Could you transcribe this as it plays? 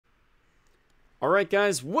Alright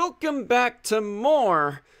guys, welcome back to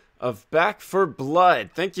more of Back 4 Blood.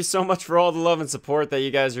 Thank you so much for all the love and support that you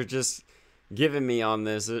guys are just giving me on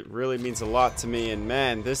this. It really means a lot to me, and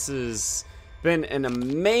man, this has been an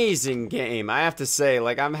amazing game. I have to say,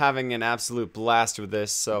 like, I'm having an absolute blast with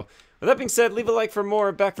this. So, with that being said, leave a like for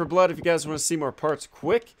more Back 4 Blood if you guys want to see more parts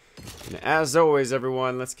quick. And as always,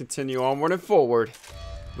 everyone, let's continue onward and forward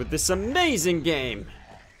with this amazing game.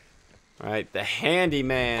 Alright, the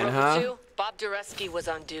handyman, huh? Bob Dureski was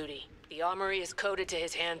on duty. The armory is coded to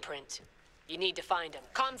his handprint. You need to find him.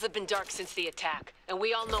 Comms have been dark since the attack, and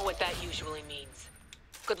we all know what that usually means.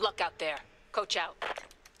 Good luck out there. Coach out.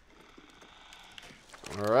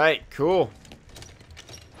 Alright, cool.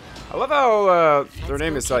 I love how their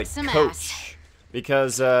name is like Coach.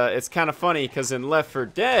 Because it's kind of funny, because in Left 4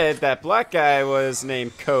 Dead, that black guy was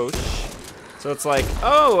named Coach. So it's like,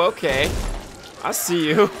 oh, okay. I see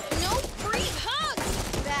you.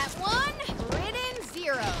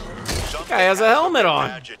 Guy has a helmet on.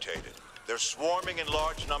 Agitated. They're swarming in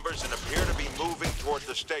large numbers and appear to be moving toward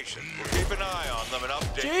the station. We'll keep an eye on them and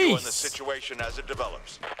update you on the situation as it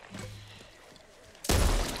develops.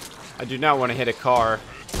 I do not want to hit a car.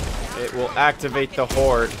 It will activate the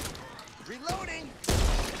horde. Reloading.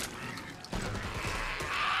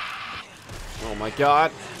 Oh my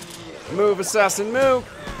god. Move, assassin, move.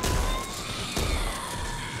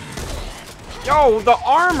 Yo, the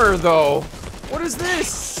armor though. What is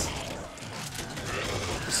this?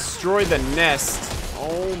 Destroy the nest.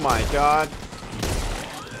 Oh my god.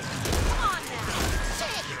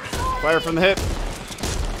 Fire from the hip.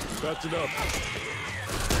 That's it up.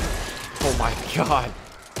 Oh my god.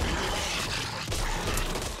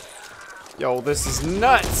 Yo, this is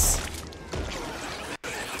nuts.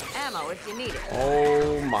 Ammo if you need it.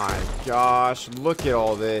 Oh my gosh. Look at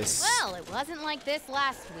all this. Well, it wasn't like this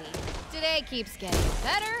last week. Today keeps getting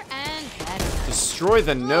better and better. Destroy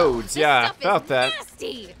the nodes. Yeah, about that.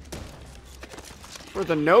 Nasty. Where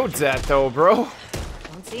the nodes at though, bro?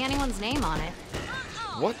 Don't see anyone's name on it.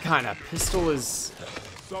 What kind of pistol is...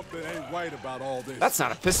 Something ain't right about all this. That's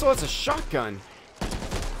not a pistol, that's a shotgun.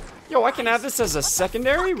 Yo, I can have this as a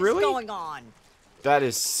secondary? Really? What's going on? That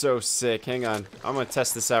is so sick. Hang on. I'm gonna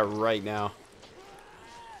test this out right now.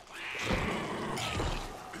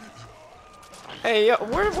 Hey,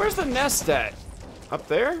 where's the nest at? Up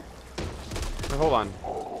there? Or, hold on.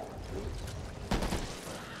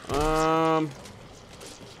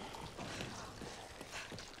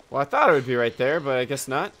 Well, I thought it would be right there, but I guess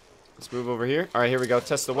not. Let's move over here. All right, here we go.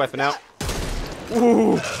 Test the weapon out.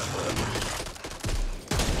 Ooh.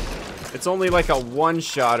 It's only like a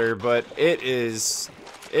one-shotter, but it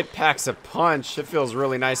packs a punch. It feels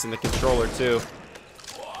really nice in the controller, too.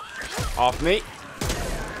 Off me.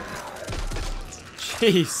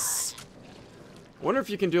 Jeez. Wonder if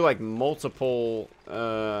you can do, like, multiple,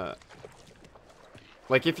 like,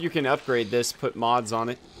 if you can upgrade this, put mods on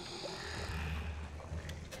it.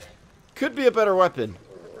 Could be a better weapon.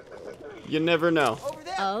 You never know.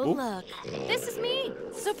 Oh, Ooh. look. This is me.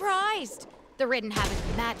 Surprised. The Ridden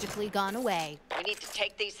haven't magically gone away. We need to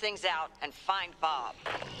take these things out and find Bob.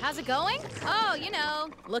 How's it going? Oh, you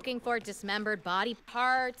know, looking for dismembered body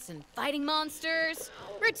parts and fighting monsters.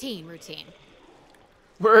 Routine.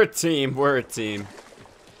 We're a team. We're a team.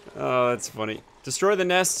 Oh, that's funny. Destroy the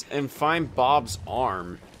nest and find Bob's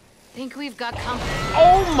arm. Think we've got company.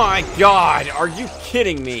 Oh my god! Are you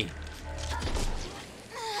kidding me?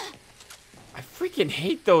 I freaking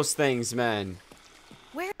hate those things, man.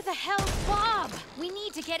 Where the hell's Bob? We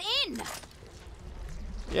need to get in.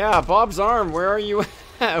 Yeah, Bob's arm. Where are you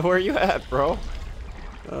at? Where are you at, bro?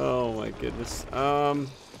 Oh my goodness. Yeah,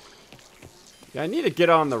 I need to get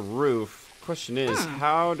on the roof. Question is,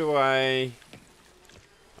 how do I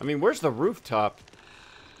mean, where's the rooftop?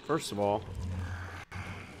 First of all.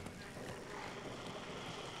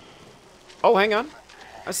 Oh, hang on.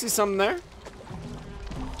 I see something there.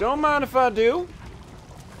 Don't mind if I do.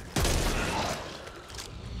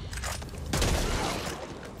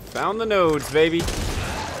 Found the nodes, baby.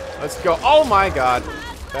 Let's go. Oh my god.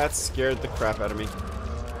 That scared the crap out of me.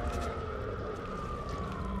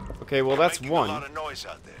 Okay, well that's one. A lot of noise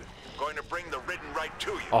out there. Going to bring the Ridden right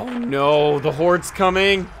to you. Oh no, the horde's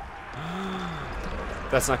coming.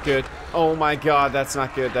 That's not good. Oh my god, that's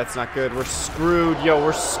not good. That's not good. We're screwed. Yo,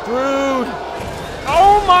 we're screwed.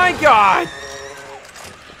 Oh my god.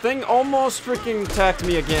 Thing almost freaking attacked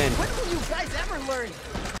me again. When will you guys ever learn?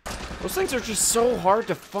 Those things are just so hard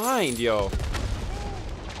to find, yo.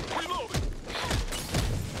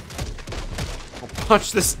 I'll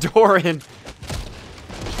punch this door in.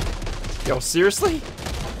 Yo, seriously?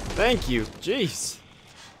 Thank you. Jeez.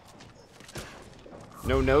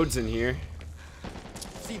 No nodes in here.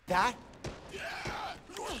 see that?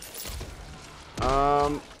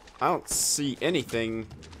 I don't see anything.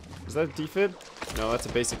 Is that a defib? No, that's a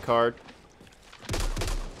basic card.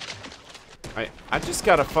 Alright, I just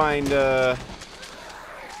gotta find,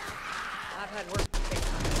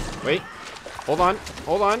 Wait. Hold on.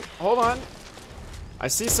 Hold on. Hold on. I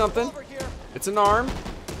see something. It's an arm.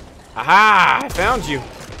 Aha! I found you.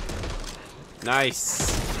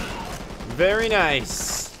 Nice. Very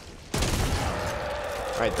nice.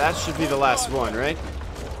 Alright, that should be the last one, right?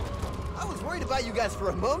 I was worried about you guys for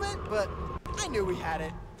a moment, but I knew we had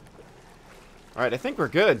it. Alright, I think we're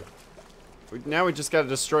good. Now we just gotta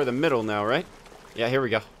destroy the middle now, right? Yeah, here we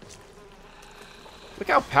go. Look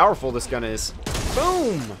how powerful this gun is.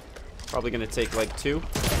 Boom! Probably gonna take like 2.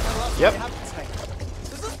 Yep.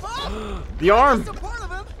 The arm!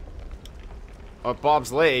 Oh,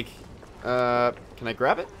 Bob's leg. Can I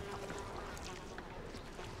grab it?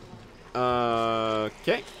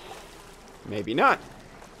 Okay. Maybe not.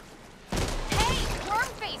 Hey, worm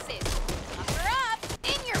faces! Cover up!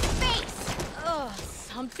 In your face! Ugh,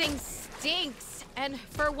 something stinks. And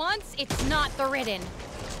for once, it's not the ridden.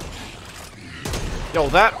 Yo,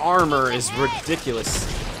 that armor is ridiculous.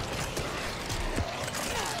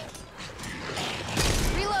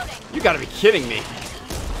 Reloading. You gotta be kidding me.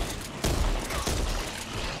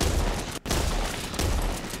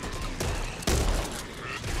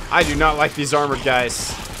 I do not like these armored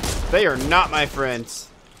guys. They are not my friends.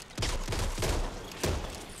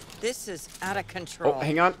 This is out of control. Oh,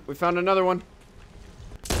 hang on. We found another one.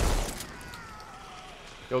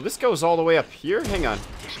 Yo, this goes all the way up here. Hang on.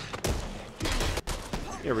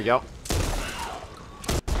 Here we go.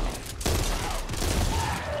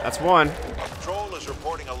 That's one. Patrol is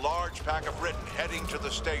reporting a large pack of Ridden heading to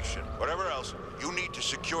the station. Whatever else, you need to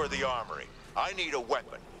secure the armory. I need a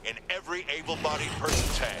weapon in every able-bodied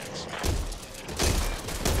person's hands.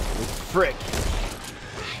 Frick.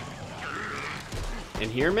 In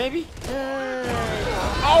here, maybe?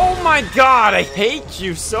 Oh my god, I hate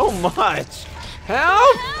you so much.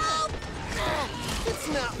 Help! It's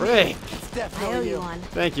not Frick. It's definitely you.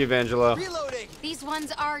 Thank you, Evangelo. Reloading. These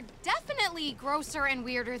ones are definitely grosser and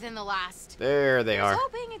weirder than the last. There they I was are.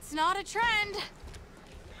 hoping it's not a trend.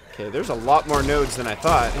 Okay, there's a lot more nodes than I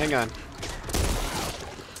thought. Hang on.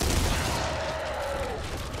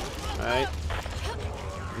 Alright.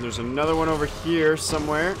 And there's another one over here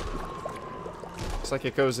somewhere. Looks like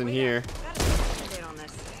it goes in here.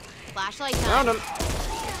 Flashlight Found time. him.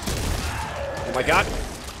 Oh my god.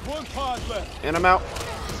 One pod left. And I'm out.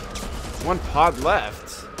 One pod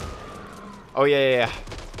left. Oh, yeah.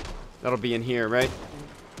 That'll be in here, right?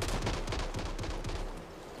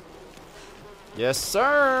 Yes,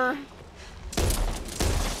 sir.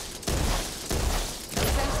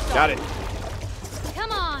 Got it.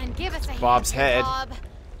 Come on, give us a hand, Bob's head. Bob.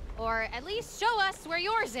 Or at least show us where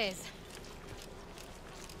yours is.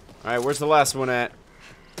 Alright, where's the last one at?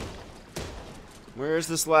 Where's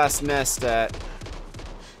this last nest at?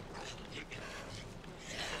 Excuse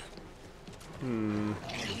me!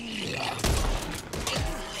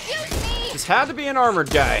 This had to be an armored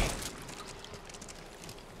guy.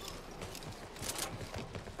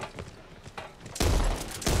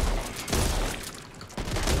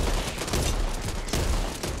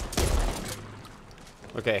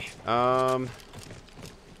 Okay, let's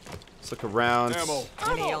look around. Ammo.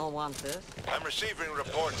 Any of y'all want this? I'm receiving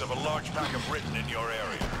reports of a large pack of Ridden in your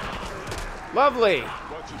area. Lovely.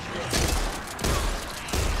 Watch your step.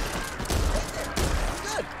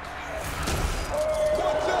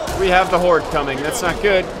 We have the horde coming. That's not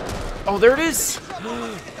good. Oh, there it is.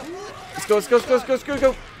 Let's go, let's go, let's go, let's go, let's go, let's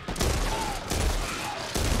go.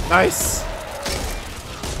 Nice.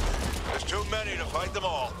 There's too many to fight them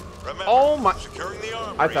all. Remember, Oh my- securing the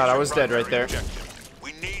armory I thought is I your was dead right primary there. objective.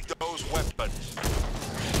 We need those weapons.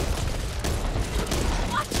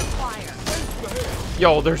 Watch the fire.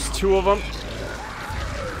 Yo, there's 2 of them.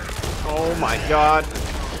 Oh my god.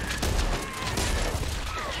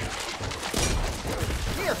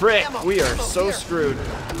 Frick, we are so screwed.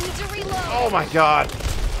 Need to reload. Oh my god.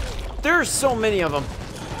 There's so many of them.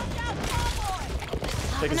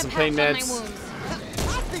 Taking some pain meds.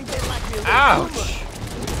 I think they like me a little Ouch. too much.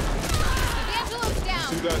 Evangelo's See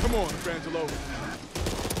down. that? Come on,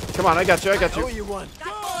 Frangelo. Come on, I got you, I got I owe you. you one.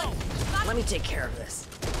 Let me take care of this.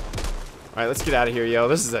 Alright, let's get out of here, yo.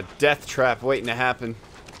 This is a death trap waiting to happen.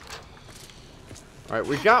 Alright,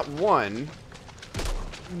 we got one.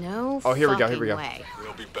 No. Oh, here we go, here we go. fucking way.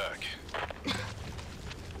 We'll be back.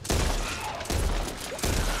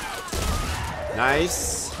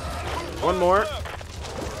 Nice. One more.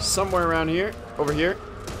 Somewhere around here. Over here.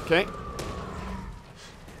 Okay.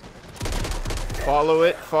 Follow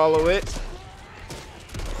it, follow it.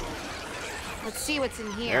 Let's see what's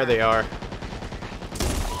in here. There they are.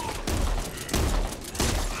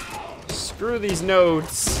 Screw these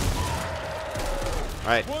nodes.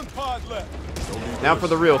 Alright, One pod left. now for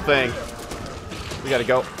the real thing. We gotta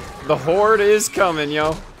go. The horde is coming,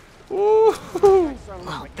 yo. Woo!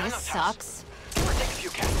 Oh, this sucks.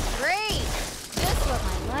 Great! Just what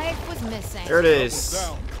my life was missing. There it is.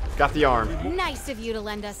 Got the arm. Nice of you to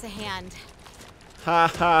lend us a hand. Ha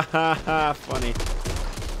ha ha ha. Funny.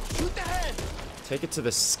 Shoot the head. Take it to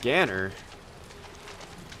the scanner.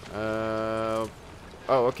 Oh,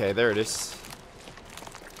 okay, there it is.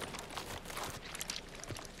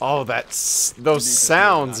 Oh, those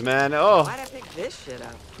sounds, man. Oh, Why'd I pick this shit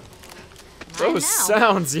up? those now.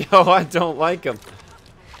 sounds, yo. I don't like them.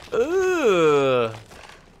 Ugh.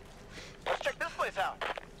 Let's check this place out.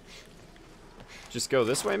 Just go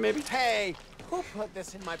this way, maybe? Hey, who put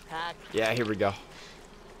this in my pack? Yeah, here we go.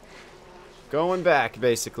 Going back,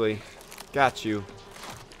 basically. Got you.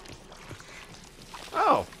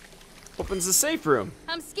 Oh. Opens the safe room.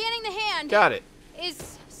 I'm scanning the hand. Got it.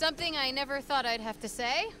 Is something I never thought I'd have to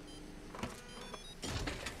say.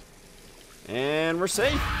 And we're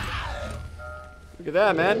safe. Look at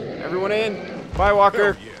that, man. Everyone in. Bye,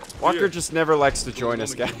 Walker. Hell yeah. Walker Yeah. just never likes to join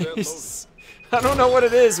us, We're gonna get that guys. I don't know what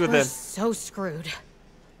it is with We're him. so screwed.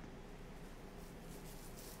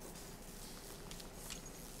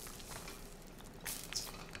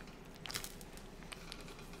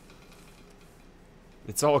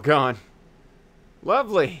 It's all gone.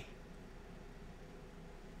 Lovely.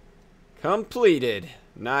 Completed.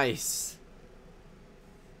 Nice.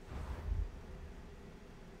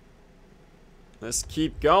 Let's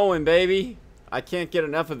keep going, baby. I can't get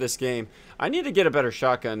enough of this game. I need to get a better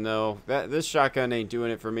shotgun, though. This shotgun ain't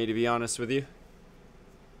doing it for me, to be honest with you.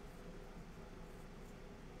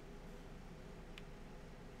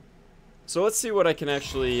 So let's see what I can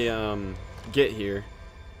actually get here.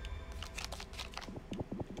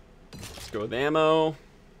 Let's go with ammo.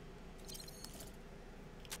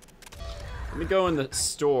 Let me go in the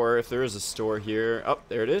store, if there is a store here. Oh,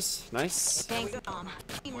 there it is. Nice. Thanks, Mom.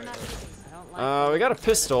 We got a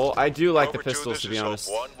pistol. I do like the Over two, pistols, this to be is honest.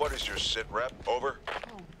 Hope 1. What is your sit rep? Over.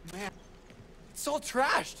 It's all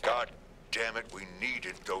trashed. God damn it, we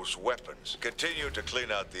needed those weapons. Continue to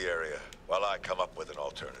clean out the area while I come up with an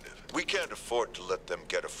alternative. We can't afford to let them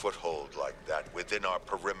get a foothold like that within our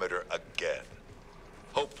perimeter again.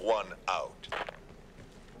 Hope 1 out.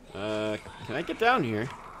 Can I get down here?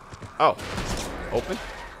 Oh, open?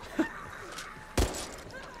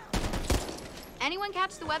 Anyone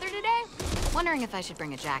catch the weather today? Wondering if I should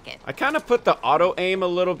bring a jacket. I kind of put the auto aim a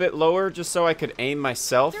little bit lower just so I could aim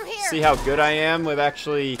myself. Through here. See how good I am with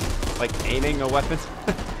actually, like, aiming a weapon.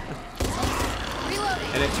 Reloading.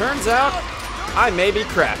 And it turns out, I may be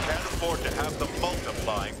crap. Can't afford to have them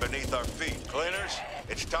multiplying beneath our feet. Cleaners,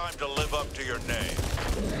 it's time to live up to your name.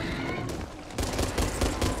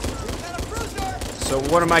 Got a bruiser. So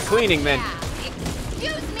what am I cleaning then?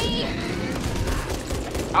 Excuse me.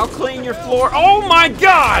 I'll clean your floor. Oh my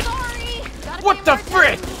god! Sorry. Gotta What pay the more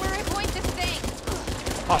attention frick? to where I point this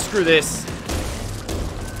thing. Oh, screw this.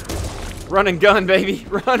 Run and gun, baby.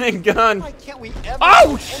 Run and gun. Why can't we ever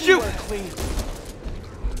Oh, get shoot! anywhere clean?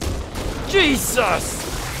 Jesus!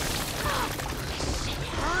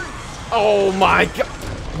 Oh my god!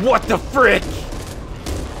 What the frick?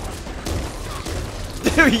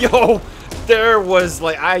 Yo! There was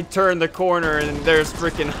like, I turned the corner and there's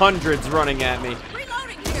freaking hundreds running at me.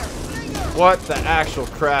 Reloading here. What the actual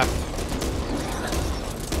crap?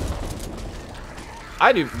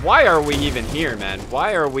 Why are we even here, man?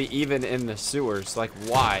 Why are we even in the sewers? Like,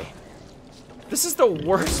 why? This is the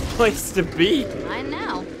worst place to be. I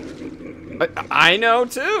know. I know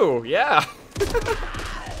too, yeah.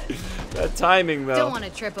 That timing, though. Don't want to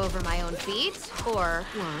trip over my own feet, or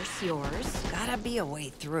worse, yours. Gotta be a way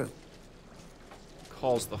through.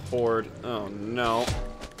 Calls the horde. Oh no.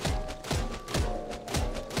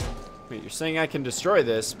 Wait, you're saying I can destroy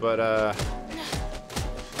this, but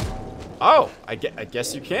oh, I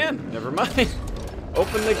guess you can. Never mind.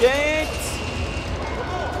 Open the gates.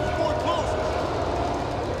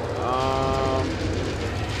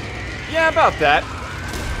 Yeah, about that.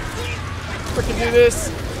 We can do this.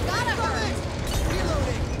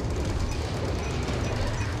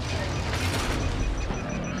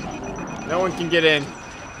 No one can get in.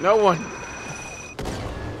 No one.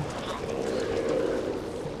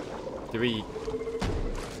 Did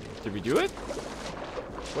we do it?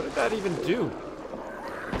 What did that even do?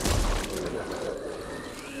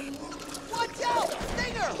 Watch out!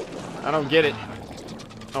 Stinger! I don't get it.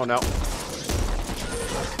 Oh no.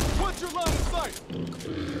 What's your line of sight?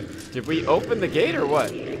 Did we open the gate or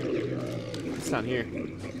what? It's not here.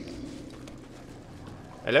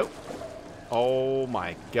 Hello? Oh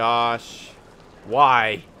my gosh.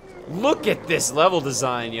 Why? Look at this level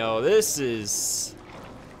design, yo. This is...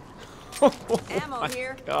 Oh Ammo my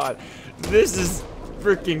here. God. This is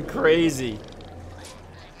freaking crazy.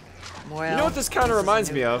 Well, You know what this kind of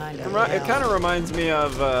reminds me of? It kind of reminds me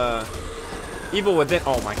of Evil Within.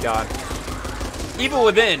 Oh my God. Evil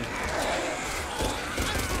Within.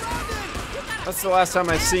 That's the last time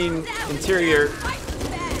I've seen interior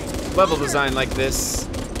level design like this.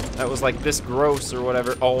 That was like this gross or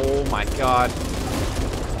whatever. Oh my God.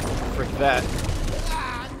 Frick that.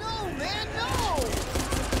 No, man, no!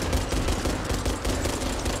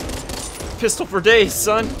 Pistol for days,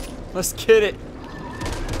 son. Let's get it.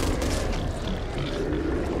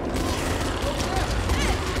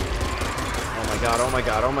 Oh my God, oh my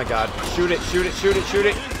God, oh my God. Shoot it, shoot it, shoot it, shoot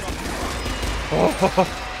it. Oh.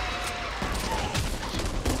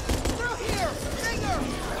 Through here! Finger!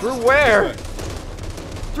 Through where?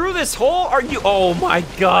 Through this hole? Are you? Oh my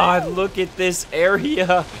God, look at this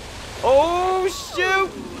area. Oh, shoot.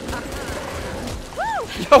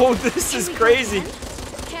 Yo, this is crazy.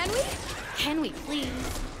 Can we? Can we please?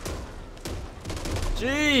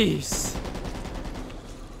 Jeez.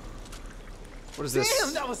 What is this?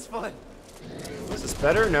 Damn, that was fun! Is this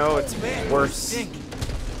better? No, it's Man, worse. stink.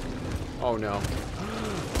 Oh no.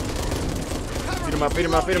 Beat him up, beat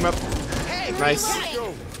him up, beat him up. Hey, Nice.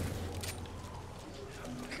 go.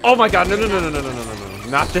 Oh my God, no, no, no, no, no, no, no, no, no.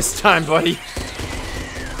 Not this time, buddy.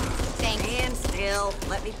 Stand still.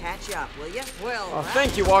 Let me patch you up, will you? Well, Oh,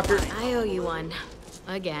 thank you, Walker. I owe you one.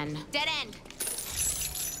 Again. Dead end.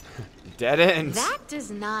 Dead ends. That does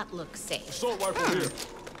not look safe. Assault rifle here.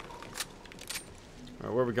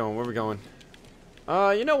 Alright, where are we going? Where are we going?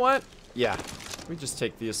 You know what? Yeah. We just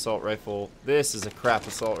take the assault rifle. This is a crap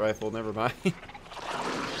assault rifle. Never mind.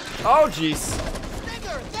 Oh, jeez.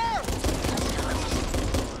 Finger, there!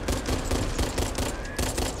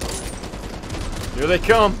 Here they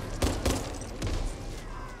come.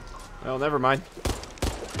 Well, never mind.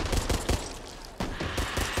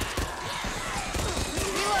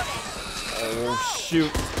 Oh,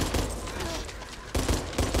 shoot.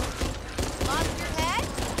 Lost your head?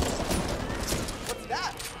 What's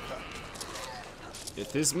that?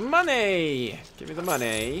 It is money. Give me the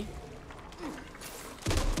money.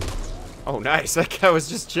 Oh, nice. That guy was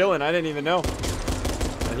just chilling. I didn't even know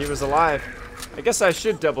that he was alive. I guess I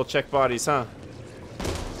should double check bodies, huh?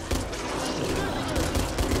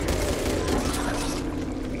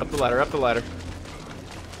 Up the ladder, up the ladder.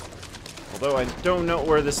 Although I don't know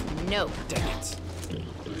where this... No. Dang it.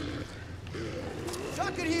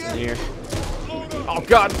 Chuck it In here! here. Oh,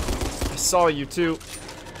 God. I saw you, too.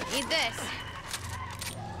 Need this.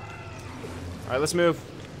 All right, let's move.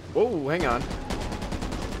 Whoa, hang on.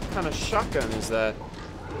 What kind of shotgun is that?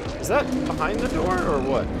 Is that behind the door or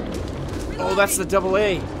what? Oh, that's the double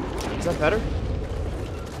A. Is that better?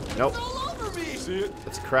 Nope. All over me! See it?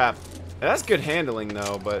 It's crap. It has good handling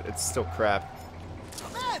though, but it's still crap.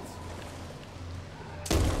 Meds!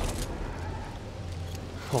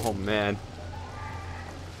 Oh man.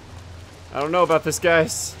 I don't know about this,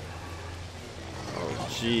 guys. Oh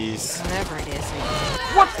jeez. Whatever it is.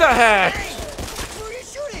 What the heck? Who are you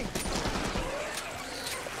shooting?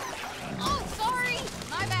 Oh, sorry.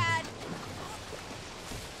 My bad.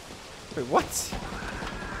 Wait, what?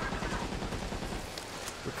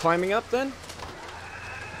 We're climbing up then?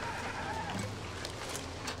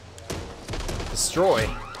 Destroy.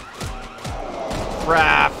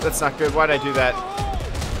 Crap, that's not good. Why'd I do that?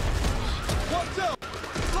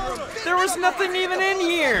 There was nothing even in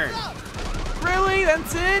here! Really?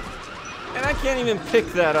 That's it? And I can't even pick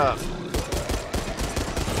that up.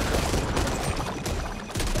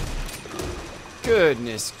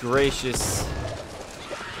 Goodness gracious.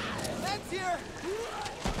 Meds here!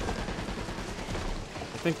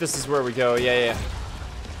 I think this is where we go. Yeah.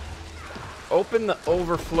 Open the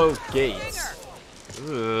overflow gates.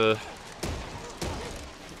 Ugh.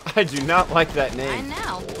 I do not like that I name.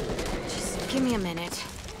 know. Just give me a minute.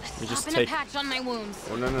 We just Popping take... a patch on my wounds.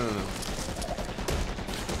 Oh, no.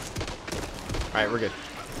 Alright, we're good.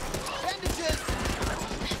 Bandages!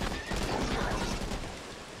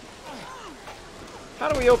 How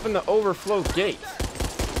do we open the overflow gate?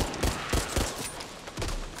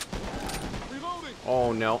 Reloading.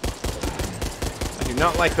 Oh, no. I do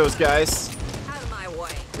not like those guys. out of my way.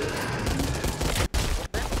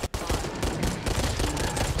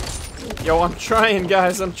 Yo, I'm trying,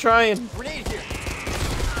 guys. I'm trying. Grenade here!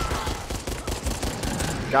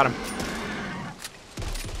 Got him.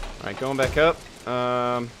 Alright, going back up.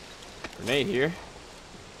 Grenade here.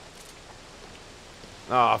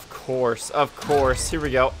 Oh, of course. Of course. Here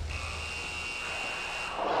we go.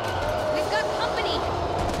 We've got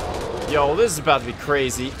company. Yo, this is about to be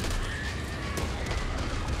crazy.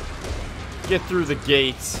 Get through the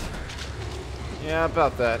gate. Yeah,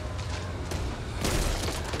 about that.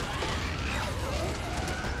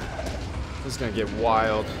 This is gonna get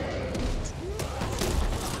wild.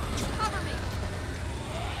 Cover me.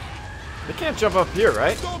 They can't jump up here,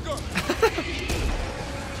 right?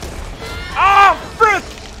 Oh, frick!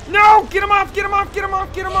 No! Get him off! Get him off! Get him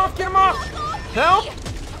off! Get him off! Get him off! Help!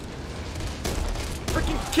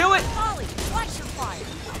 Freaking kill it! Molly, watch your fire.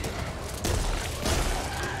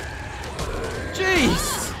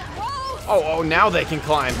 Jeez! Oh, now they can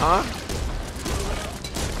climb, huh?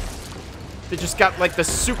 They just got like the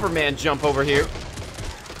Superman jump over here.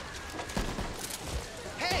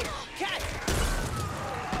 Hey, cat!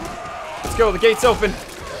 Let's go, the gate's open.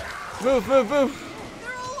 Move, move, move.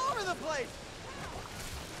 They're all over the place!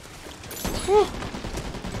 Whew.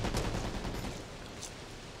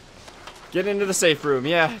 Get into the safe room,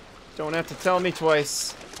 yeah. Don't have to tell me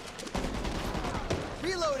twice.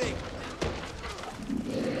 Reloading!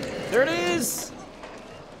 There it is!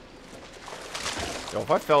 Yo, if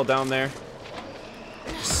I fell down there.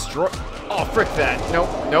 Destroy. Oh, frick that. Nope,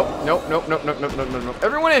 nope, nope, nope, nope, nope, nope, nope, nope, nope.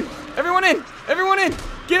 Everyone in! Everyone in! Everyone in!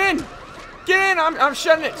 Get in! Get in! I'm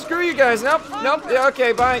shutting it. Screw you guys. Nope, nope. Yeah,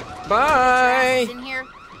 okay, bye. Bye! In here.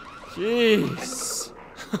 Jeez.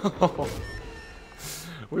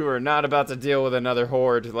 We were not about to deal with another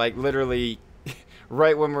horde, like literally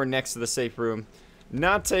right when we're next to the safe room.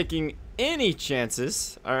 Not taking any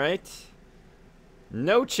chances, alright?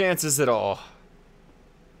 No chances at all.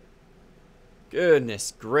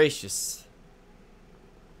 Goodness gracious.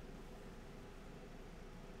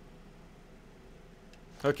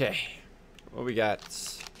 Okay. What we got?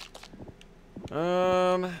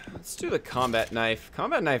 Let's do the combat knife.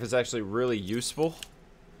 Combat knife is actually really useful.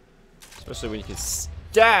 Especially when you can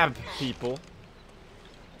stab people.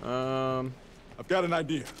 I've got an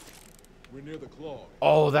idea. We're near the claw.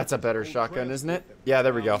 Oh, that's a better shotgun, isn't it? Yeah,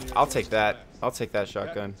 there we go. I'll take that. I'll take that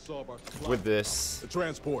shotgun. With this. The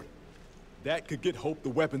transport. That could get Hope the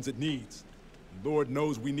weapons it needs. Lord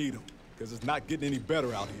knows we need them, because it's not getting any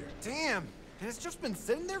better out here. Damn! And it's just been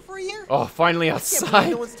sitting there for a year? Oh, finally Can't believe outside.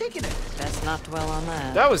 no one's taking it. Best not dwell on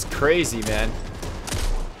that. That was crazy, man.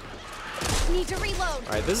 Need to reload.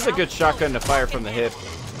 Alright, this is a good shotgun to fire from the hip.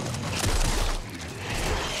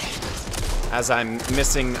 As I'm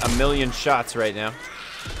missing a million shots right now.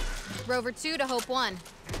 Rover 2 to Hope 1.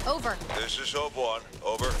 Over. This is Hope 1.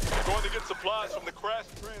 Over. We're going to get supplies from the crash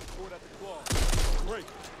transport at the claw. Great.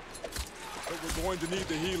 But we're going to need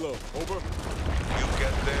the helo. Over. You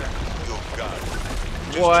get there, you've got it.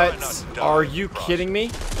 Just try What? not to die Are in the you process. kidding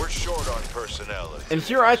me? We're short on personnel. And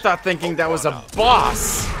here I thought thinking that was a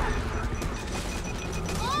boss.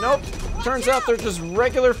 Nope. Turns out they're just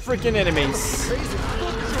regular freaking enemies.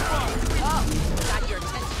 Got your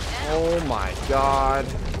attention now. Oh my god.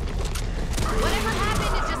 Whatever happened, it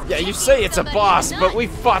just Yeah, you keeps say it's a somebody boss, nuts. but we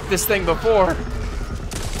fought this thing before.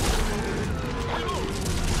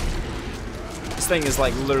 This thing is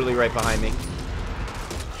like literally right behind me.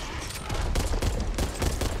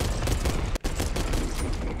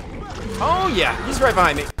 Oh yeah, he's right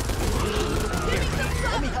behind me.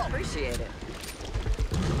 Appreciate it.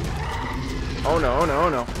 Oh no, oh no, oh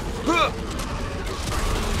no. Huh.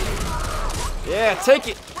 Yeah, take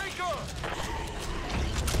it.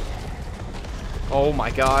 Oh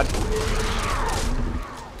my god.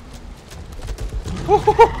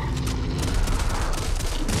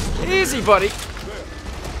 Easy, buddy.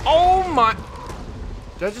 Oh my.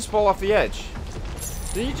 Did I just fall off the edge?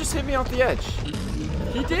 Did he just hit me off the edge?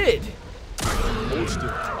 He did.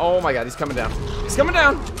 Oh my god, he's coming down. He's coming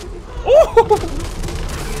down. Oh!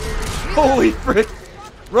 Holy frick.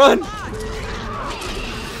 Run.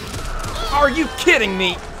 Are you kidding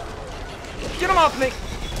me? Get him off me.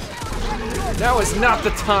 Now is not the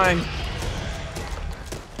time.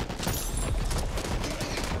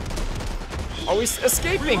 Oh, he's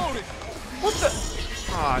escaping. What the?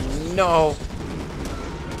 Oh, no.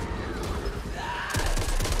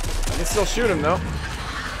 I can still shoot him, though.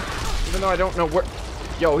 Even though I don't know where.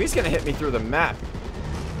 Yo, he's gonna hit me through the map.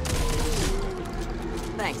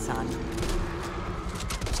 Thanks, hon.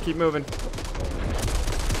 Just keep moving.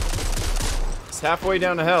 He's halfway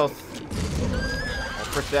down to health. Oh,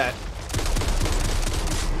 frick that.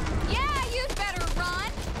 Yeah, you'd better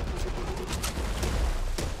run.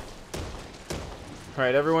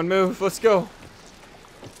 Alright, everyone move. Let's go.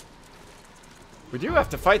 We do have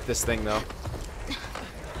to fight this thing, though.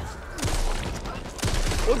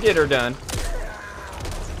 We'll get her done.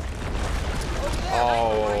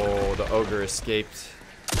 Oh, the ogre escaped.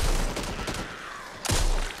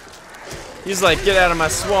 He's like, get out of my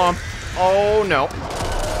swamp. Oh, no.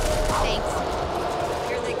 Thanks.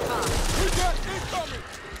 Here they come.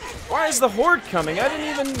 Why is the horde coming? I didn't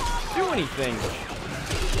even do anything.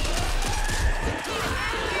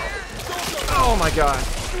 Oh, my God.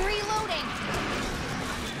 Reloading.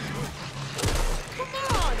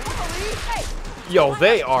 Yo,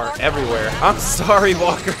 they are everywhere. I'm sorry,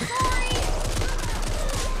 Walker.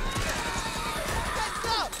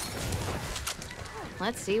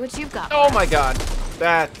 Let's see what you've got. Oh my God,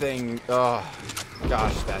 that thing. Oh,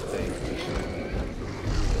 gosh, that thing.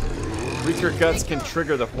 Weaker guts can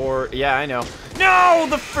trigger the horde. Yeah, I know. No,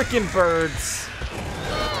 the freaking birds.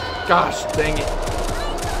 Gosh, dang it.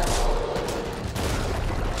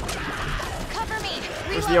 Cover me.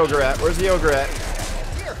 Where's the ogre at? Where's the ogre at?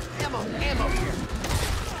 Here, ammo here.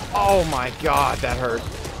 Oh my God, that hurt.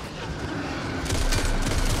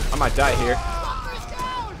 I might die here.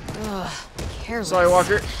 Ugh, careless. Sorry,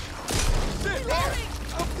 Walker.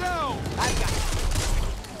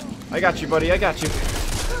 I got you, buddy. I got you.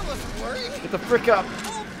 Get the frick up.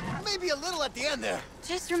 Maybe a little at the end there.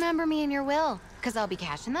 Just remember me in your will, because I'll be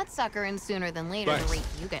cashing that sucker in sooner than later Thanks. to rate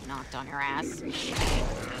you get knocked on your ass.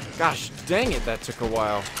 Gosh, dang it, that took a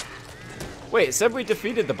while. Wait, it said we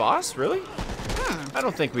defeated the boss? Really? I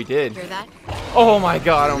don't think we did. Hear that? Oh my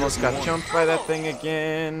God, I almost got jumped by that thing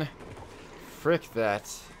again. Frick that.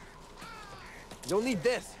 You'll need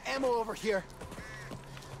this. Ammo over here.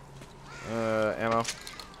 Ammo.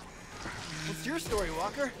 What's your story,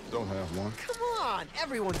 Walker? Don't have one. Come on,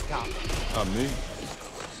 everyone's got one. Not me.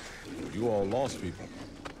 You all lost people.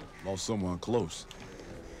 Lost someone close.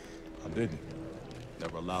 I didn't.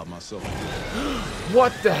 Never allowed myself to do that.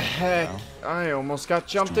 What the heck? I almost got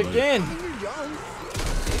jumped Too late. again. You're young.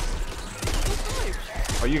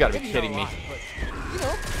 Oh, you gotta be Maybe kidding not a me. lot, but, you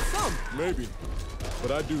know, some. Maybe.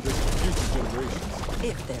 But I do this for future generations.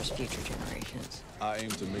 If there's future generations. I aim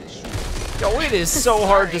to make sure. Yo, it is so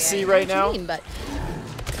hard to see right I know now. what you mean, but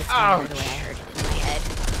it's not the way I Ouch. heard it in my head.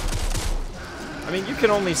 I mean, you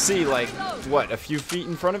can only see, like, what, a few feet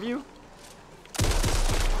in front of you?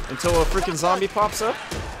 Until a freaking zombie pops up?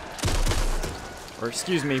 Or,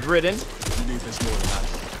 excuse me, Ridden. You need this more than I do.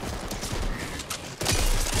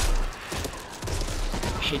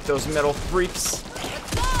 Hate those metal freaks.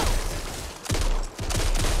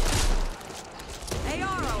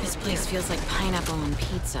 This place feels like pineapple on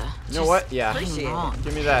pizza. You know what? Yeah. Appreciate it. Wrong.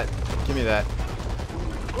 Give me that. Give me that.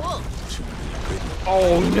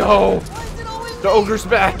 Oh no! The ogre's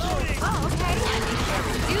back! Oh, okay.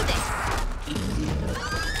 Do this.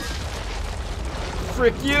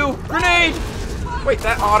 Frick you! Grenade! Wait,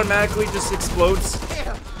 that automatically just explodes?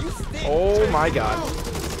 Oh my God.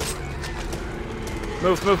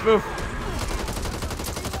 Move, move, move.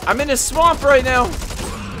 I'm in a swamp right now!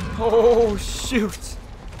 Oh, shoot.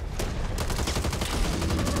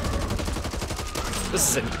 This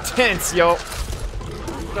is intense, yo.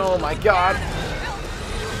 Oh my God.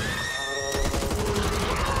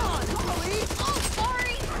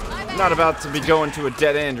 I'm not about to be going to a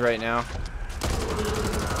dead end right now.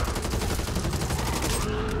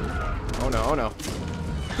 Oh no, oh no.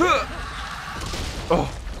 Huh. Oh.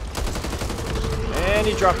 And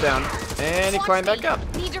he dropped down. And he climbed back up.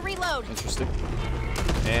 Need to reload. Interesting.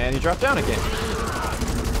 And he dropped down again.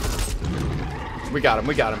 We got him,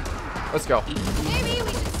 we got him. Let's go. Maybe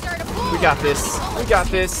we should start a pool. We got this. We got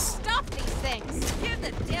this. Stop these things. Give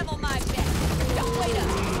the devil my back. Don't wait up.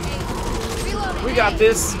 Hey, reloading. We got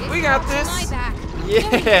this. It's We got all this. My back.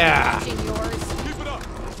 Yeah. Watching yours. Keep it up.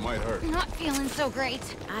 Might hurt. Not feeling so great.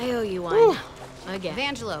 I owe you one. Whew. Again.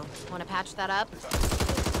 Vangelo, want to patch that up?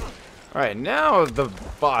 All right, now the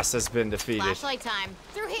boss has been defeated. Flashlight time.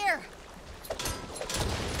 Through here.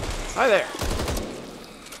 Hi there.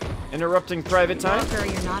 Interrupting private time? Walker,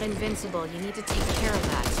 you're not invincible. You need to take care of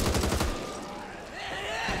that.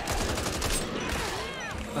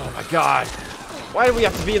 Oh my God. Why do we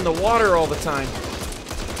have to be in the water all the time?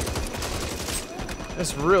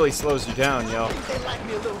 This really slows you down, yo. They like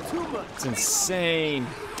me a little too much. It's insane.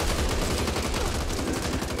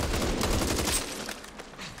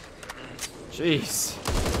 Jeez.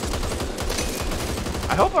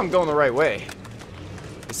 I hope I'm going the right way.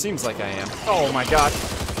 It seems like I am. Oh my God.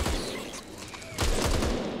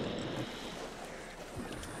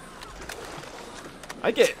 I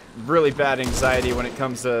get really bad anxiety when it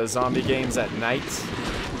comes to zombie games at night.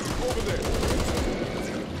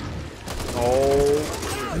 Oh.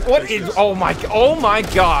 What is, oh my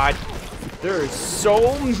God. There are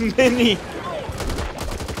so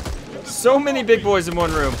So many big boys in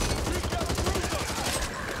one room.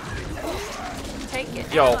 Take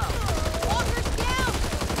it. Yo. Walker's down!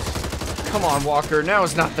 Come on, Walker. Now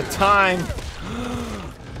is not the time.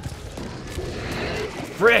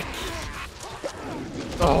 Frick.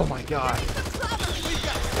 Oh my god.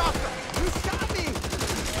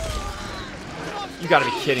 You gotta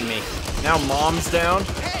be kidding me. Now mom's down.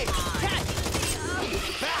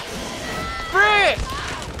 Frick!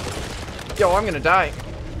 Yo, I'm gonna die.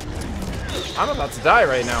 I'm about to die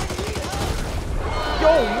right now.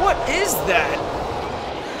 Yo, what is that?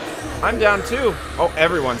 I'm down too. Oh,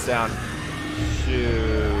 everyone's down.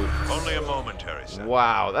 Shoot. Only a momentary setback.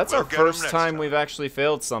 Wow, that's We'll our get 'em first next time we've actually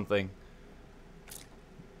failed something.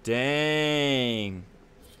 Dang.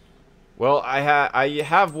 Well, I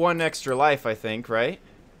have one extra life, I think, right?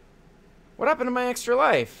 What happened to my extra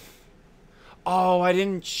life? Oh, I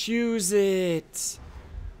didn't choose it.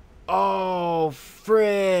 Oh,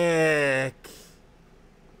 frick.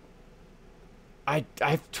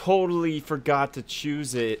 I totally forgot to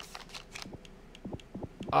choose it.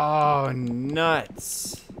 Oh,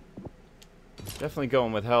 nuts. Definitely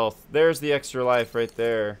going with health. There's the extra life right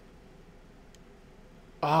there.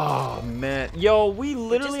 Oh, man. Yo, we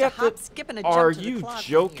literally Just a have hop, to... skip, and a jump Are to the you closet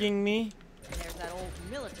joking me? And there's that old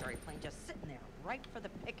military plane just sitting there, right for the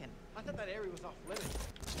picking. I thought that area was off limits.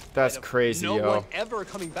 That's crazy, No yo. one ever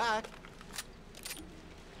coming back.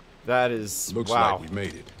 That is... Looks wow. like we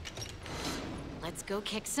made it. Let's go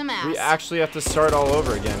kick some ass. We actually have to start all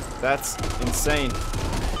over again. That's insane.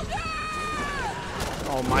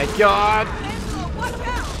 Oh my god!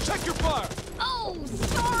 Check your fire! Oh,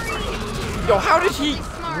 sorry! Yo, how did he... Really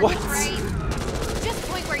smart, What? right? Just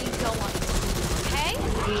point where you don't want to,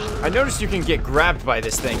 okay? I noticed you can get grabbed by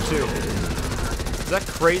this thing, too. Is that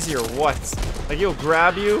crazy or what? Like, he'll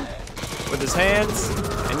grab you with his hands,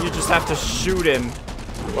 and you just have to shoot him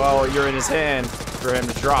while you're in his hand for him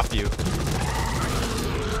to drop you.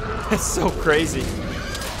 It's so crazy.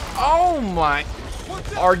 Oh my...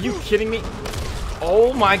 Are you kidding me?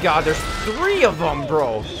 Oh my god, there's 3 of them,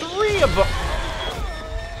 bro. 3 of them.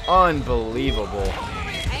 Unbelievable.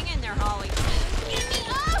 Hang in there, Holly.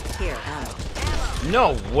 Here, ammo.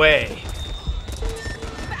 No way.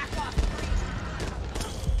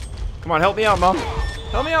 Come on, help me out, Mom.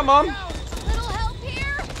 Help me out, Mom. Little help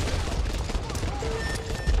here?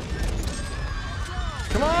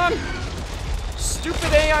 Come on.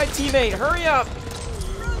 Stupid AI teammate, hurry up.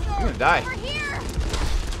 I'm gonna die. We're here!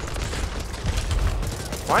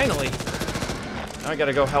 Finally. Now I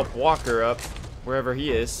gotta go help Walker up, wherever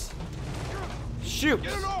he is. Shoot.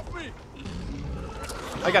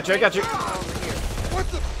 I got you, I got you.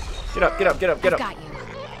 Get up, get up, get up, get up. Got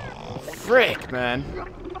you. Frick, man.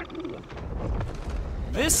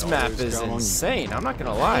 This map is insane, I'm not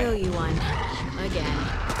gonna I owe lie. you one. Again.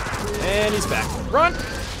 And he's back. Run!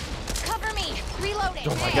 Cover me! Reloading!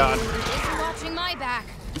 Oh my god. You're watching my back.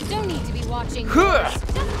 Don't need to be watching Huh. yours. Just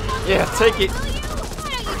fucking Yeah, take it. will you? Why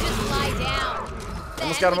don't you just lie down?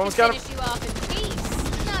 Almost Then got him, we almost can got him. finish you off in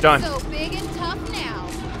peace. Not Done. so big and tough now.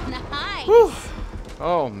 Nice. Whew.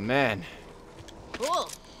 Oh, man. Cool.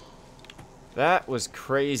 That was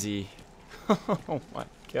crazy. Oh my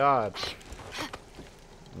god.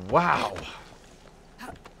 Wow.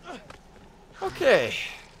 Okay.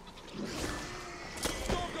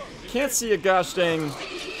 Can't see a gosh dang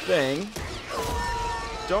thing.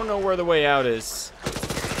 Don't know where the way out is.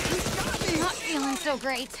 Not feeling so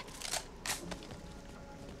great.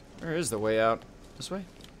 Where is the way out? This way?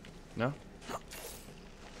 No?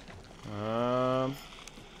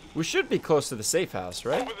 We should be close to the safe house,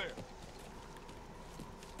 right?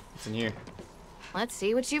 What's in here? Let's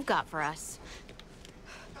see what you've got for us.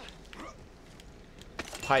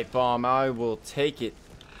 Pipe bomb, I will take it.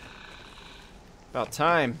 About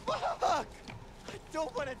time. I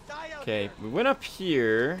don't want to die out Okay, there. we went up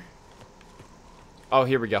here. Oh,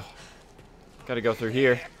 here we go. Gotta go through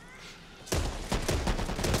here.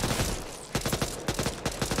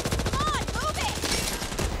 Come on, move it!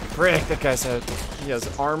 Frick, that guy's he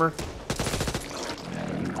has armor.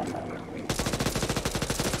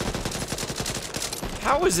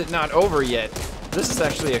 How is it not over yet? This is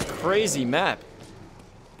actually a crazy map.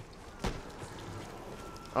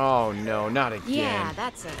 Oh no, not again. Yeah,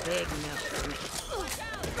 that's a big no for me.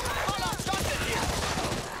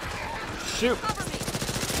 Shoot.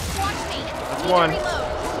 Watch me. That's Need to one. reload.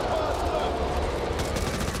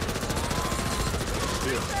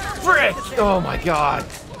 Frick! Oh my god.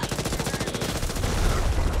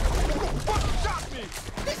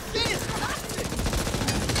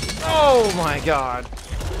 Oh my god.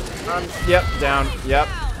 Yep, down. Yep.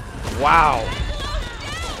 Wow. I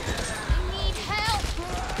need help.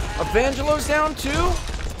 Evangelo's down too?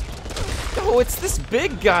 Oh, it's this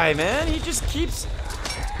big guy, man. He just keeps...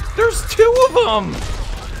 There's 2 of them!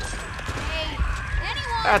 Hey,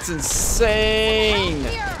 anyone? That's insane!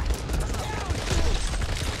 Help here.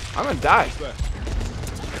 I'm gonna die.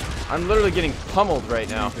 I'm literally getting pummeled right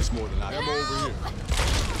now. It's more than I am over here.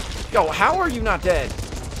 Yo, how are you not dead?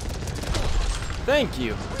 Thank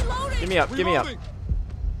you. Give me up, give me up.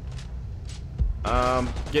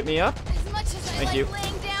 Get me up? As much as I Thank like you.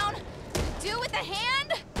 laying down, do with a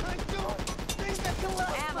hand?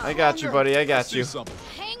 I got you, buddy, I got See you. something.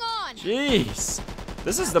 Hang on. Jeez.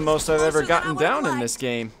 This is the most I've ever gotten down in this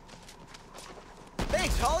game.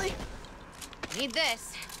 Thanks, Holly. Need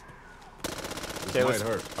this. Okay, Might let's...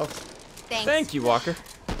 hurt. Oh, Thanks. thank you, Walker.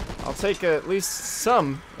 I'll take at least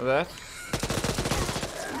some of that.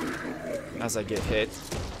 As I get hit.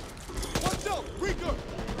 Watch out, Reaker!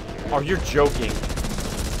 Oh, you're joking.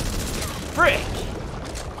 Frick!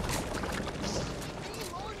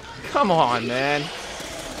 Come on, man.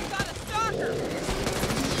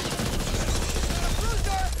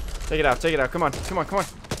 Take it out, take it out. Come on, come on, come on.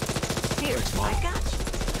 Here, I got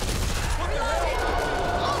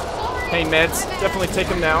you. Pain meds. Definitely take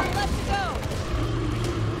them now. Let's go.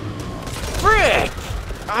 Frick!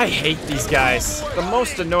 I hate these guys. The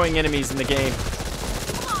most annoying enemies in the game.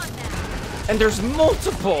 Come on now. And there's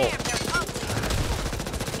multiple.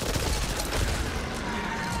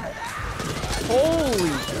 Holy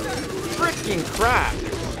freaking crap.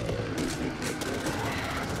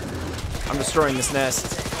 I'm destroying this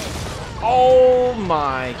nest. Oh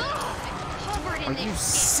my. Covered in Are you this.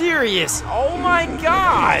 serious? Oh my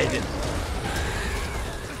god.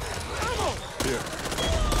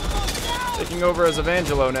 Taking over as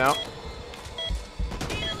Evangelo now.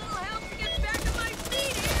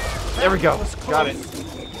 There we go. Got it.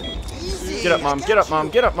 Easy. Get up, Mom. Get up, Mom.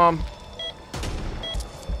 Get up, Mom.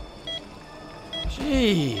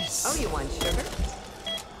 Jeez. Oh, you want sugar?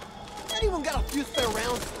 Anyone got a few spare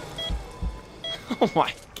rounds? Oh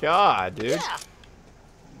my god, dude. Yeah.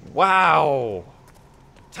 Wow.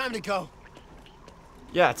 Time to go.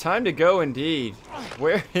 Yeah, time to go indeed.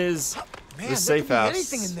 Where is Man, the safe there could be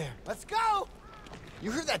house? anything in there. Let's go.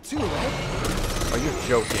 You heard that too, right? Oh, you're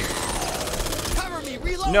joking. Cover me.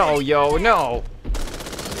 Reload. No, yo, no.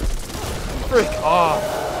 Frick off.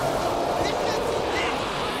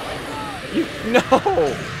 You,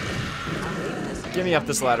 no. Get me up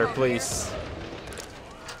this ladder, please.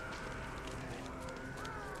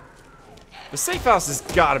 The safe house has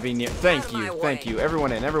got to be near. Thank you, thank you.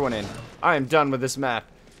 Everyone in, everyone in. I am done with this map.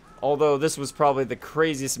 Although this was probably the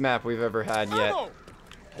craziest map we've ever had yet.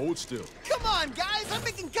 Hold still. Come on, guys. I'm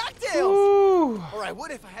making cocktails. Ooh. Or I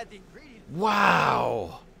would if I had the ingredients.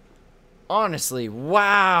 Wow. Honestly,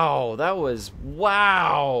 wow. That was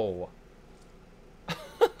wow.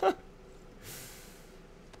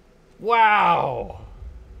 Wow.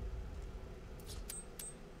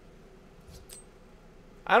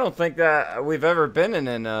 I don't think that we've ever been in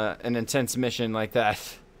an intense mission like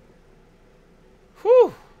that.